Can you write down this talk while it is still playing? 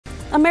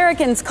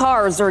Americans'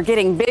 cars are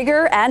getting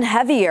bigger and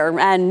heavier,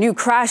 and new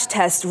crash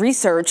test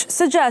research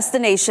suggests the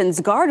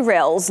nation's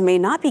guardrails may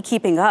not be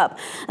keeping up.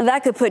 That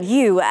could put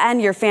you and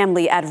your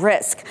family at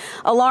risk.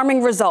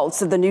 Alarming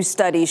results of the new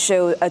study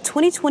show a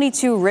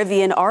 2022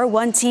 Rivian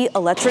R1T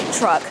electric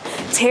truck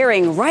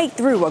tearing right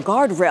through a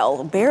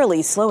guardrail,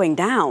 barely slowing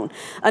down.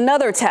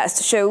 Another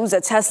test shows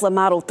a Tesla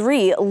Model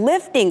 3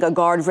 lifting a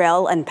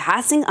guardrail and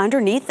passing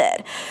underneath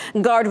it.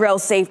 Guardrail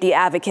safety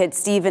advocate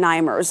Steven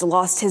Eimers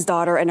lost his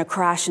daughter in a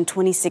crash in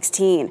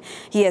 2016.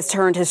 He has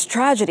turned his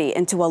tragedy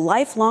into a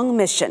lifelong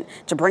mission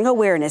to bring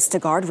awareness to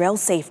guardrail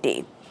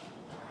safety.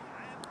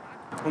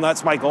 And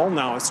that's my goal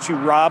now, is to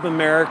rob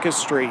America's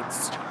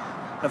streets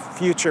of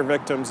future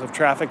victims of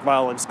traffic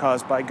violence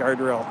caused by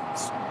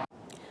guardrails.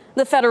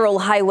 The Federal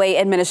Highway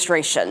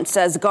Administration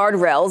says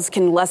guardrails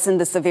can lessen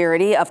the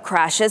severity of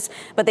crashes,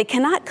 but they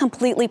cannot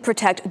completely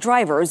protect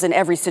drivers in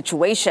every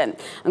situation.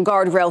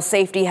 Guardrail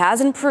safety has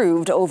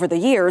improved over the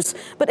years,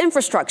 but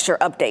infrastructure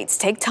updates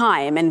take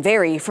time and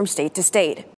vary from state to state.